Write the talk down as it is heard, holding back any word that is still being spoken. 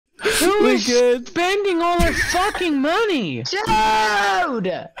Who is spending all our fucking money? Dude!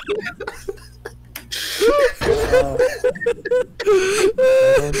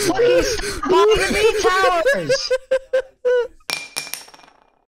 Fucking buying the towers!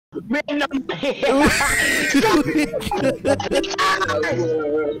 Man, no.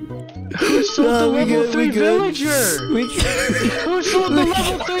 Who sold the level 3 villager? Who sold the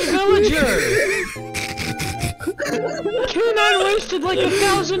level 3 villager? Q9 wasted like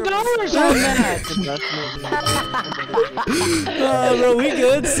 $1,000 on that! Oh, bro, we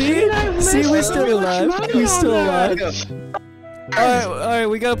good, see? See, we're still alive. We're still alive. Alright,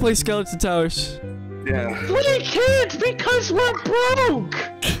 we gotta play Skeleton Towers. Yeah. We can't because we're broke!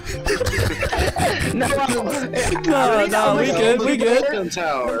 No, we good.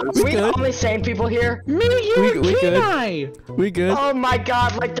 We only sane people here. Me, you, and Kenai! We good. Oh my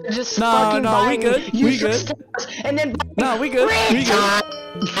god, like they're just No, fucking we buying good. We good. towers and then No, we good. We good.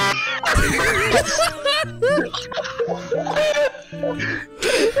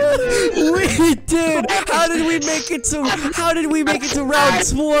 We did! How did we make it to round 20? How did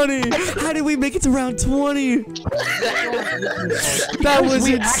we make it to round 20? That was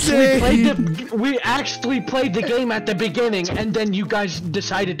insane! We actually played the game at the beginning, and then you guys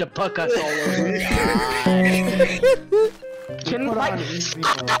decided to puck us all over.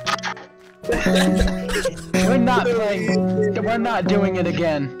 We're not playing. We're not doing it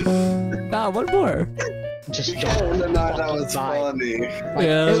again. Nah, one more. just don't. That was funny.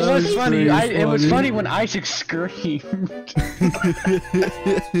 Yeah, it was funny. It It was funny when Isaac screamed.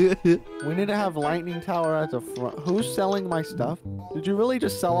 We need to have lightning tower at the front. Who's selling my stuff? Did you really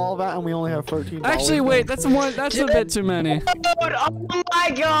just sell all that and we only have $13? Actually, wait. That's one. That's a bit too many. Oh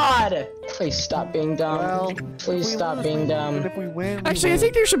my god! Please stop being dumb. Well, please stop being dumb. If we win, Actually, I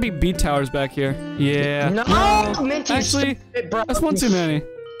think there should be beat towers back here. Yeah. No, Minty, actually, that's one too many.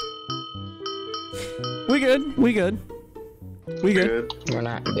 We good. We good. We good. We're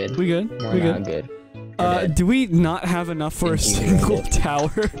not good. We good. We're We not good. good. Do we not have enough for a single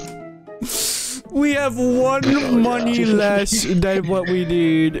tower? We have one money less than what we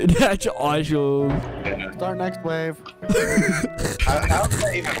need. That's awesome. Start next wave. How did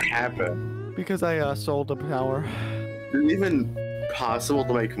that even happen? Because I sold the tower. Is it even possible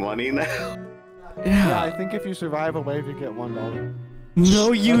to make money now? Yeah, I think if you survive a wave, you get $1.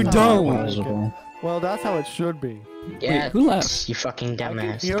 No, you don't. Well, that's how it should be. Yeah, wait, who left? you fucking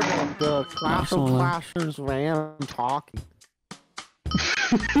dumbass. Hear the Clash of Clashers ram talking.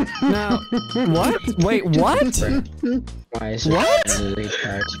 Now, what? Wait, what? Why is What?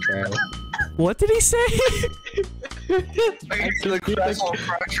 Trail? What did he say? The Crystal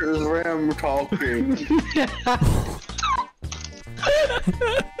Crusher's ram talking.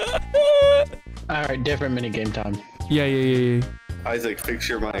 Alright, different minigame time. Yeah. Isaac, fix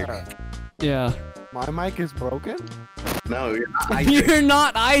your mic. Yeah. My mic is broken? No, you're not Isaac. You're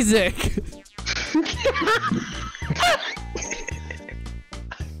not Isaac.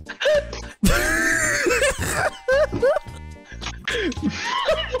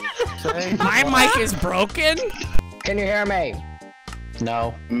 My mic is broken? Can you hear me?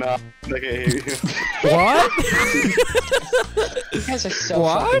 No. No, I can't hear you. What? You guys are so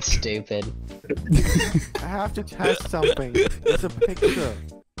fucking stupid. I have to test something. It's a picture.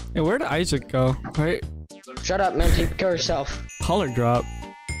 Hey, where'd Isaac go? Right? Shut up, Minty. Kill yourself. Color drop.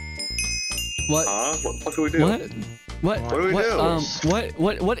 What? Huh? What the fuck do we do? What do we do?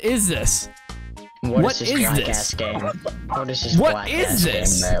 What is this? What is this black-ass game? What is this What black-ass is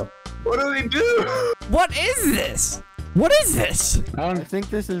this? game, bro? What do we do? What is this? What is this? I think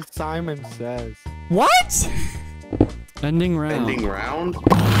this is Simon Says. What? Ending round. Ending round?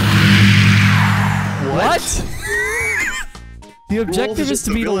 What? The objective is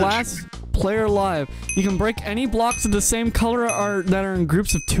to be the last player alive. You can break any blocks of the same color that are in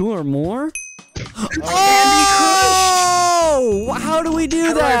groups of 2 or more. Oh! How do we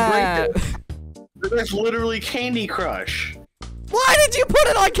do that? That's literally Candy Crush. Why did you put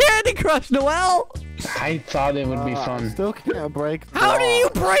it on Candy Crush, Noel? I thought it would be fun. Still can't break. How do you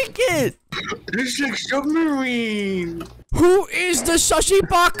break it? This is submarine. Who is the Sushi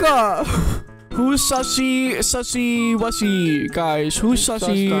Baka? Who's Sushi Wussy, guys? Who's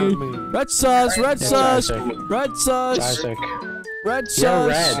Sushi? Red sus, red sus, red sus, Isaac. red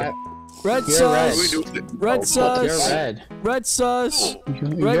You're sus, red. red You're sus, red You're sus, red. red sus, You're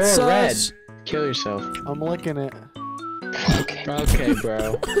red red. sus. Kill yourself. I'm licking it. Okay,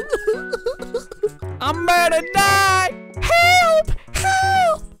 bro. I'm gonna die! Help!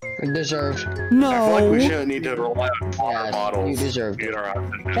 Help! Deserved. No. I feel like we shouldn't need to rely on water bottles. you deserved to get our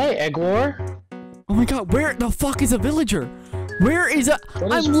outfit. Hey, Egg War. Oh my god, where the fuck is a villager? Where is it?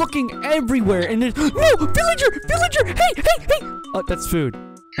 I'm looking everywhere, and there's no villager. Hey. Oh, that's food.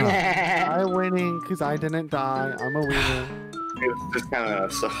 Oh. I'm winning because I didn't die. I'm a winner. It's just kind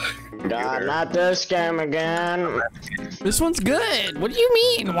of so. God, not this game again. This one's good. What do you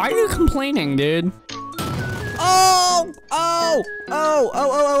mean? Why are you complaining, dude? Oh!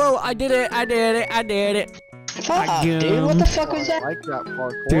 I did it. Fuck, dude, what the fuck was that? I like that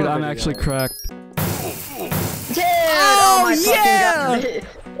parkour Dude, I'm video. actually cracked. Dude, Oh, my yeah! fucking god.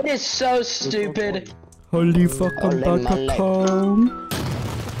 It is so stupid. Holy fucking Holy moly. buttercomb.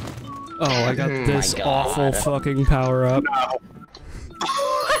 Oh, I got Oh this my God. awful fucking power up.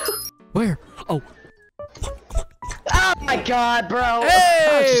 Where? Oh. Oh my god, bro. I was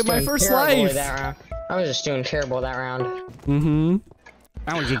Hey, just my doing first terrible life. that round. I was just doing terrible that round. Mm-hmm.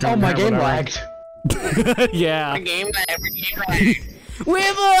 I was just Oh, my game lagged. Yeah. No,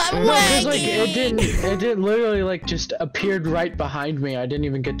 cause like it didn't literally like just appeared right behind me. I didn't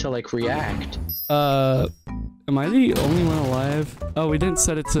even get to like react. Am I the only one alive? Oh, we didn't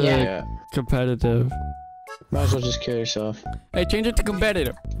set it to Yeah. competitive. Might as well just kill yourself. Hey, change it to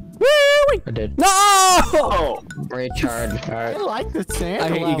competitive. Woo! I did. No! Oh, Recharge. I Alright. like the sand I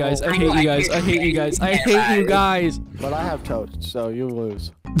hate you level, guys. I hate you guys. I hate you guys. I hate you guys. but I have toast, so you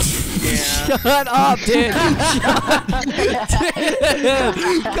lose. Shut up, dude.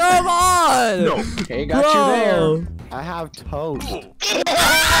 Come on. no. Okay, got you there. I have toast. Oh,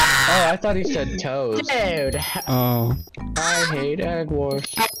 I thought he said toes. Dude. Oh. I hate egg wars.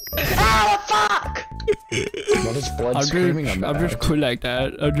 Oh, fuck! What is blood screaming about? I'm just cool like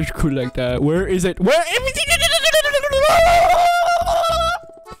that. I'm just cool like that. Where is it? Where?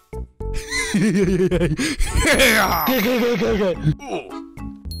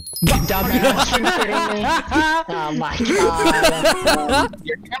 Dumbass, you kidding me? Oh my god.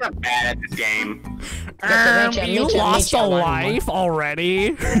 You're kind of bad at this game. You lost a life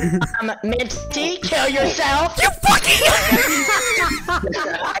already. Minty, kill yourself. You fucking.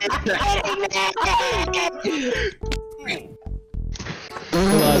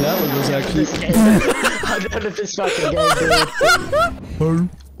 That one was actually. I'm done with this fucking game, dude.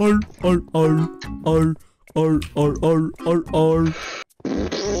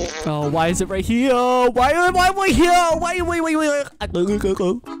 Oh, why is it right here? Why am I here? Wait.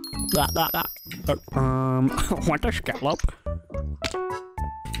 Want a scallop?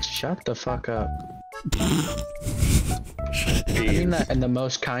 Shut the fuck up. I mean that in the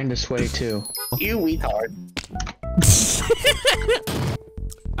most kindest way too. You retard.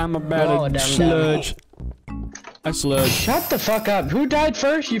 I'm a Oh, bad damn, sludge. I sludge. Shut the fuck up. Who died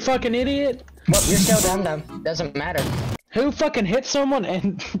first, you fucking idiot? Well, you're still dum-dum. Doesn't matter. Who fucking hit someone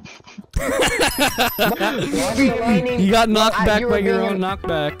and You got knocked back you by were your being own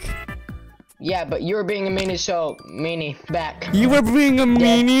knockback. Yeah, but you were being a meanie, so meanie back. You were being a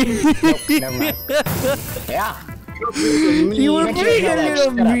meanie. Nope, never mind. Yeah. You were Minty, being a no,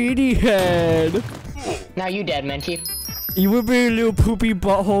 little shut up. meanie head. Now you dead, Minty. You were being a little poopy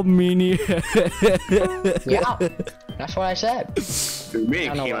butthole meanie head. Yeah. That's what I said. Me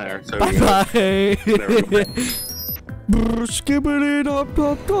I and know Keelan what. are so Bye good. bye. Skibidi top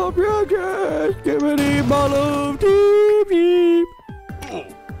top top yeah. Skibidi bottom deep deep.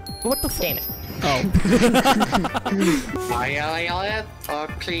 What the fuck? Damn it. Oh.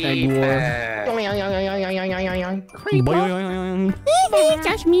 Egg war.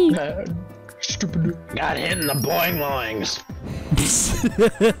 Just me. Stupid. Got hit in the boing loings.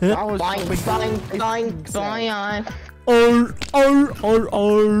 That was Boing, boing,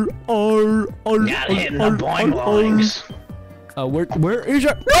 boing, boing. Got hit in the boing loings. Where is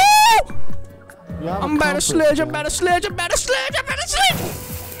it? No! You have a I'm about to compass, sledge, I'm man. about to sledge, I'm about to sledge, I'm about to sledge!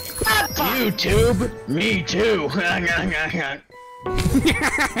 YouTube, me too.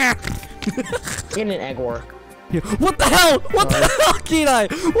 In an egg war. What the hell? What the hell, Kenai?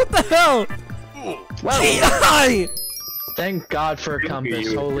 What the hell? Kenai! Thank God for a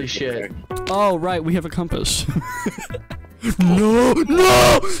compass. Holy shit. Oh, right, we have a compass. No!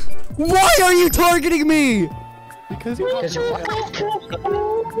 No! Why are you targeting me? Because you Because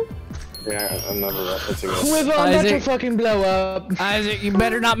Yeah, I'm never referencing this. With about to Isaac. fucking blow up. Isaac, you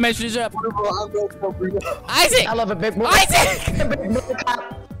better not mess this up. Isaac! I love a big boy. Isaac! A big boy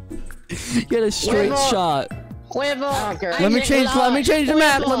cop. Get a straight Quiver. shot. Quiver. I don't care. Let me change the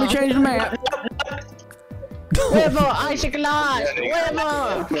map. Let me change the map. Quiver. Isaac Lodge.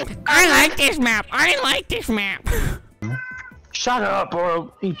 Quiver. I like this map. I like this map. Shut up or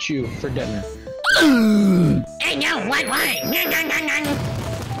I'll eat you for dinner. Hey, no, why?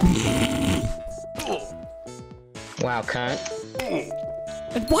 Wow, cunt.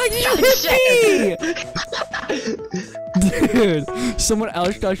 Why did you hit me? Dude, someone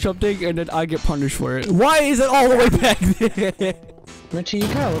else does something and then I get punished for it. Why is it all the way back there? Mitchie, you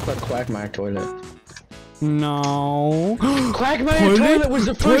kinda look like Quagmire Toilet. No. Quagmire Toilet was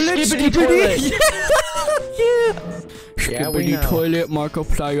the first skibidi toilet! Yeah! Yeah, we Skibidi know. toilet,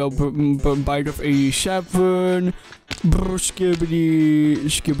 Markiplier, bite of 87.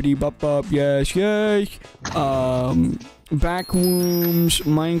 Skibidi bop, yes. Backrooms,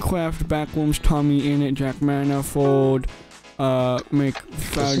 Minecraft backrooms, Tommy in it, Jack Manifold, make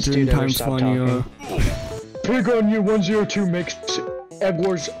 1,000 times funnier. Pig on you 102 makes Egg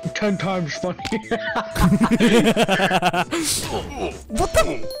Wars 10 times funnier. What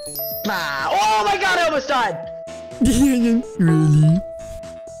the? Oh my god, I almost died! Really?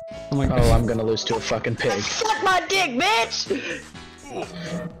 Oh my god. Oh, I'm gonna lose to a fucking pig. Suck my dick, bitch!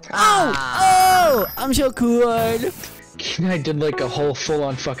 Oh! I'm so cool. I did like a whole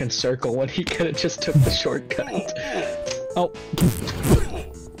full-on fucking circle when he could've just took the shortcut. Oh.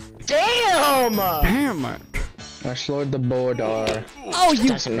 Damn! Damn it. I slowed the border. Oh, you.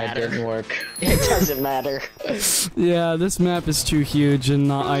 Doesn't matter. It didn't work. It doesn't matter. Yeah, this map is too huge and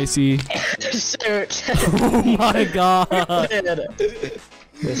not icy. Search. Oh my god.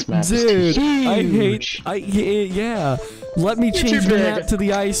 This map Dude, is huge. I hate, yeah. Let me change the map to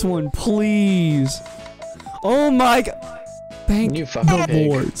the ice one, please. Oh my god. Thank You fucking the pig.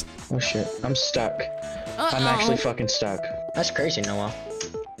 boards. Oh shit, I'm stuck. I'm actually fucking stuck. That's crazy, Noah.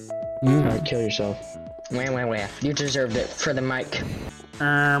 Alright, kill yourself. Wait. You deserved it for the mic.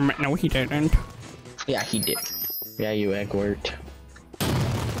 No he didn't. Yeah, he did. Yeah, you egg worked.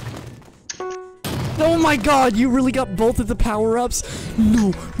 Oh my god, you really got both of the power-ups?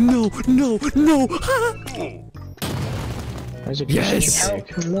 No. Where's it Yes.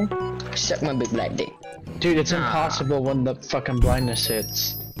 Suck my big black dick. Dude, it's impossible when the fucking blindness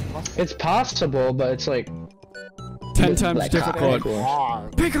hits. It's possible, but it's like 10 times Black difficult.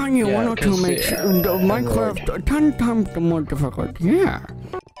 Hard. Pick on you, Yeah, 102 'cause, makes yeah, Minecraft 10 times more difficult. Yeah.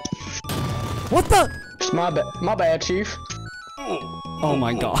 What the? It's my bad, Chief. Oh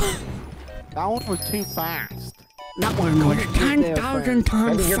my god. That one was too fast. That one was 10,000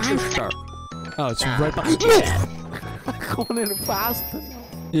 times faster. Oh, it's right behind. Going in faster.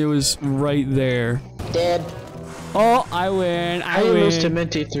 It was right there. Dead. Oh, I win. I lose to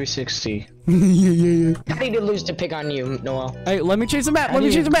Minty 360. Yeah. How did you lose to pick on you, Noah? Hey, let me change the map. Let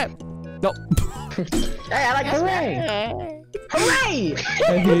me change the map. No. Hey, I like this Hooray! map. Hooray!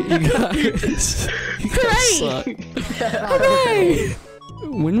 I hate you guys. You guys suck. Hooray!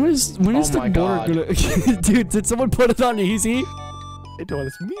 When is Oh the my border gonna? Dude, did someone put it on easy? It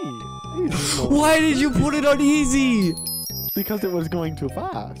was me. Why did you put it on easy? Because it was going too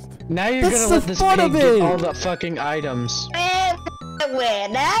fast. Now you're That's gonna the let this fun pig of get it. all the fucking items. I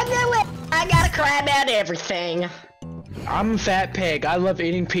gotta cry about everything. I'm a fat pig. I love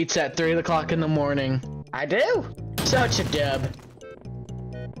eating pizza at 3 o'clock in the morning. I do. Such a dub.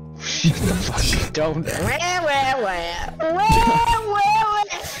 Shut the fuck. Don't.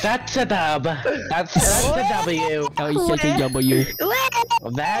 That's a dub. That's a W. Oh, it's a W.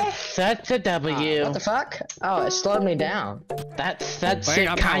 That's a W. What the fuck? Oh, it slowed me down. That's Bring it.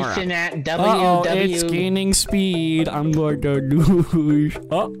 a power up. Consonant Uh-oh, W. it's gaining speed. I'm going to lose.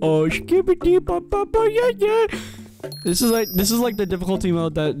 Uh-oh, skibidi ba ba ba yeah. This is like the difficulty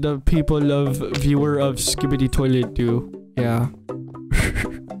mode that the people of viewer of Skibidi Toilet do. Yeah.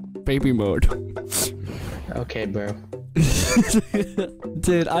 Baby mode. Okay, bro.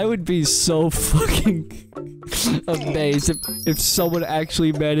 Dude, I would be so fucking amazed if someone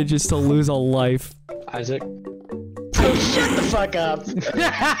actually manages to lose a life. Isaac. Shut the fuck up.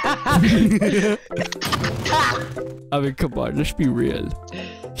 I mean, come on, let's be real.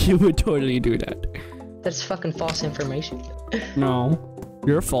 You would totally do that. That's fucking false information. No,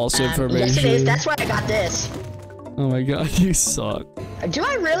 you're false information. Yes, it is. That's why I got this. Oh my god, you suck. Do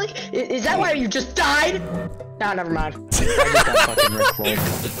I really? Is that why you just died? No, never mind. I just got fucking Rick Rolled.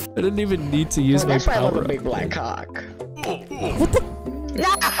 I didn't even need to use my That's why I love power. a big black cock. What the?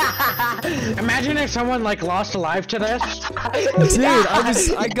 Imagine if someone like lost a life to this. Dude,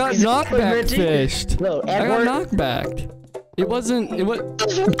 I got knockback fished. No, I got Edward. knockbacked. It wasn't. It was.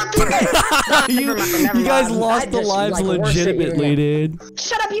 Never mind. You guys I lost the just, lives like, worship legitimately, you. dude.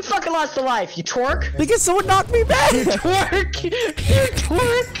 Shut up! You fucking lost a life. You twerk. Because someone knocked me back. Twerk! You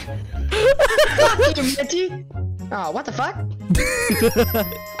twerk! Fuck you, Mitty. Oh, what the fuck?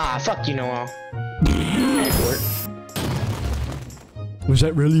 Fuck you, Noah. Was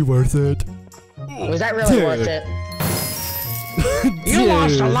that really worth it? Was that really Dude. worth it? You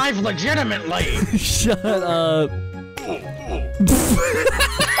lost a Dude. life legitimately! Shut up.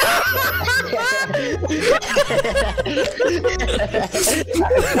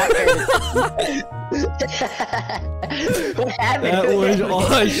 What happened? That was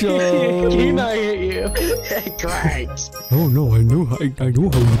awesome. Kina hit you. Great. Oh no, I know how you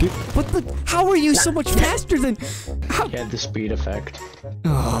did. What the? How are you so much faster than? How? He had the speed effect.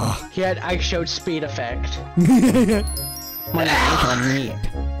 Ah. I showed speed effect.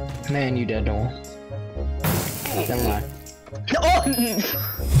 Man, you dead, Noel. Never mind. Oh!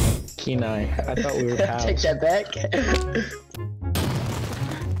 Kenai, I thought we were pals. Take that back.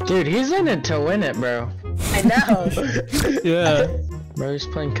 Dude, he's in it to win it, bro. I know. Yeah. Bro, he's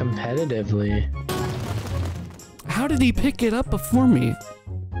playing competitively. How did he pick it up before me?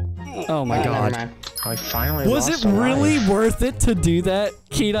 Oh my Never god. mind. I finally Was lost it a really life. worth it to do that,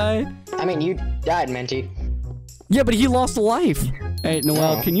 Kenai? I mean, you died, Minty. Yeah, but he lost a life. Hey,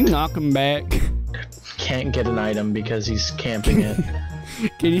 Noel, can you knock him back? Can't get an item because he's camping it.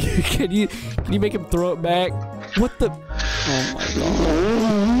 Can you make him throw it back? What the? Oh my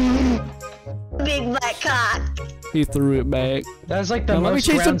god. Big black cock. He threw it back. That was like the Now, let me most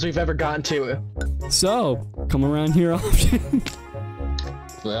chase rounds we've ever gotten to. So, come around here often.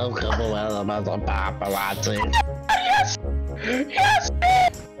 Welcome to paparazzi.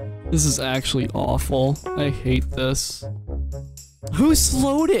 This is actually awful. I hate this. Who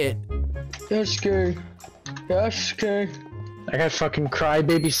slowed it? Yes, good. Yes, good. I got fucking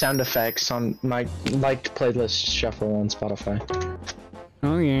crybaby sound effects on my liked playlist shuffle on Spotify.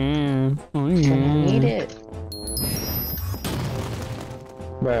 Oh yeah. Oh Need yeah. it.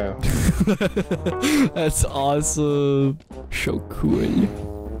 Bro. That's awesome. So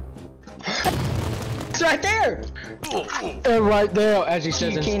cool. It's right there. And right there, as he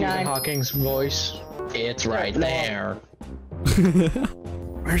says in Stephen K9. Hawking's voice, it's right there.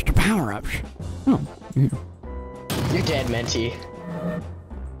 Where's the power-ups? Oh, yeah. You're dead, Minty.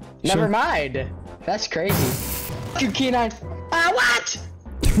 Never mind. That's crazy. You K9. What?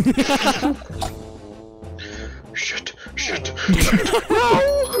 Shit. No!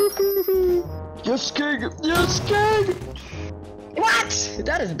 Yes, King! Yes, King! What?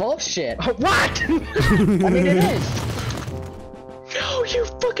 That is bullshit. What? I mean, it is. No, you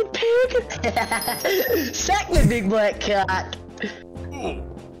fucking pig! Sack the big black cock.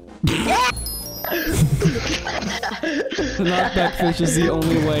 The knockback fish is the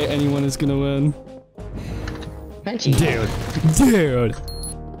only way anyone is gonna win. Minty. Dude.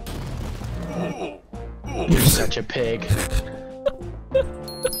 You're such a pig.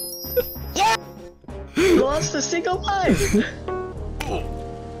 Yeah! You lost a single life.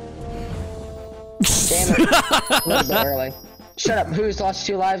 Damn it. A little bit early. Shut up. Who's lost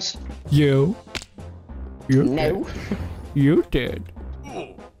 2 lives? You. You No. did. You did.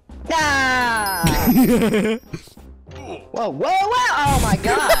 Ah! Whoa. Oh my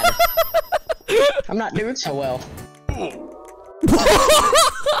god. I'm not doing so well.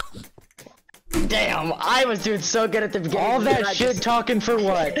 Damn, I was doing so good at the beginning. All that shit talking for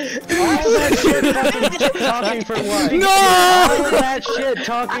what? All that shit fucking talking for what? No! All that shit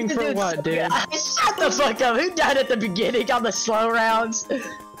talking for what, dude? Shut the fuck up. Who died at the beginning on the slow rounds?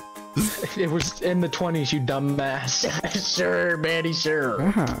 It was in the 20s, you dumbass. Sure, Manny, sure.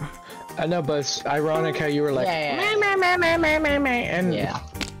 I know, but it's ironic how you were like, Yeah. and Yeah.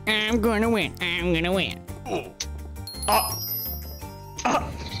 I'm gonna win. I'm gonna win.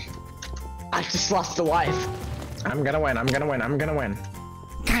 I just lost the wife. I'm gonna win. Guys, I'm gonna win. I'm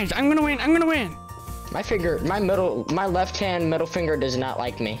gonna win. My left hand middle finger does not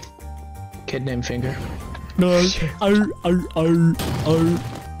like me. Kid named Finger. No.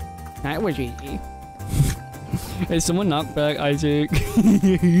 That was easy. Hey, someone knock back Isaac.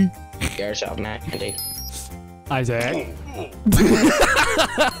 Yourself, Mandy. Isaac.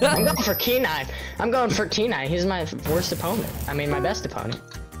 I'm going for K9. I'm going for K9. He's my worst opponent. I mean, my best opponent.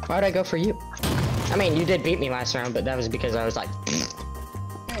 Why would I go for you? I mean, you did beat me last round, but that was because I was like...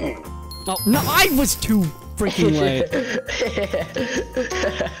 Oh, no, I was too freaking late.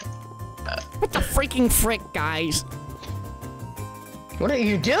 What the freaking frick, guys? What are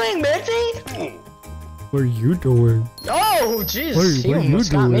you doing, Minty? What are you doing? Oh, jeez. What He are you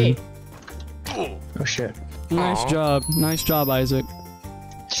almost got me. Oh shit. Nice job. Nice job, Isaac.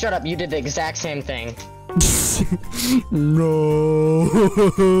 Shut up, you did the exact same thing. No.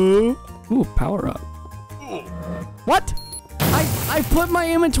 Ooh, power up. What? I put my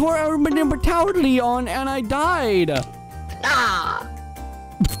inventory on and I died. Ah!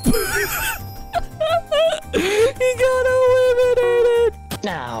 He got eliminated.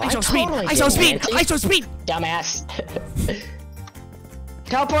 No, I saw speed. Dumbass.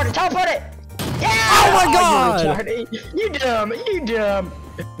 Teleport it! Yeah! Oh my god! You dumb.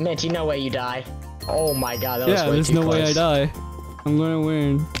 Minty, no way you die. Oh my god, that was way there's too no way I close. die. I'm gonna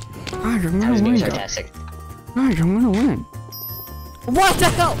win. Gosh, I'm I gonna was win. being Gosh, sarcastic. I'm gonna win. What the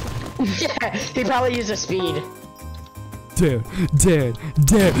hell? Yeah, he probably used a speed. Dude.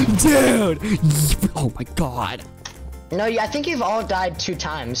 Oh my god. No, I think you've all died 2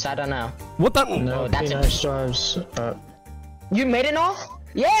 times. I don't know. What the? No, that's Peanut it. Stars. You made it all?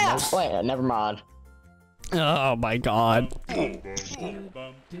 Yeah! Wait, never mind. Oh my god. Fair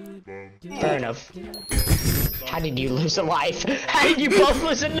enough. How did you lose a life? How did you both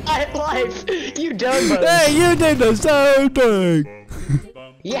lose a life? You done both. Hey, you did the same thing.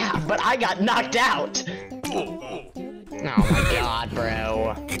 Yeah, but I got knocked out. Oh my god,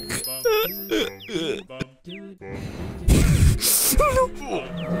 bro.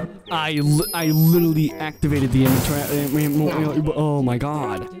 I literally activated the inventory. Oh my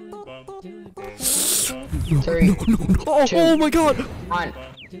god. 3, No. Oh my god. 1.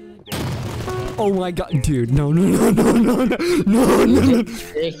 Oh my god, dude. No.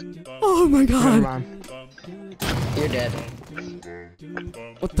 Oh my Never god. mind. You're dead.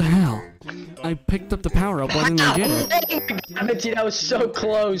 What the hell? I picked up the power up. Why didn't I get it? Damn it, that was so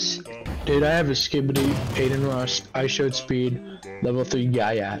close. Dude, I have a skibidi, Aiden Rust, I showed speed, level 3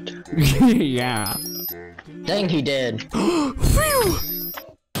 Gaiat. Yeah. Dang, he did. Phew.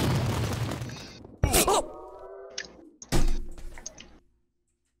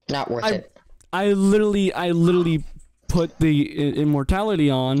 Not worth it. I literally put the immortality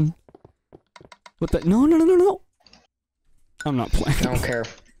on. What the? No. I'm not playing. I don't care.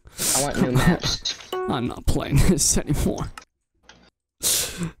 I want new maps. I'm not playing this anymore.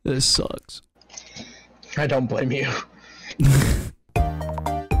 This sucks. I don't blame you.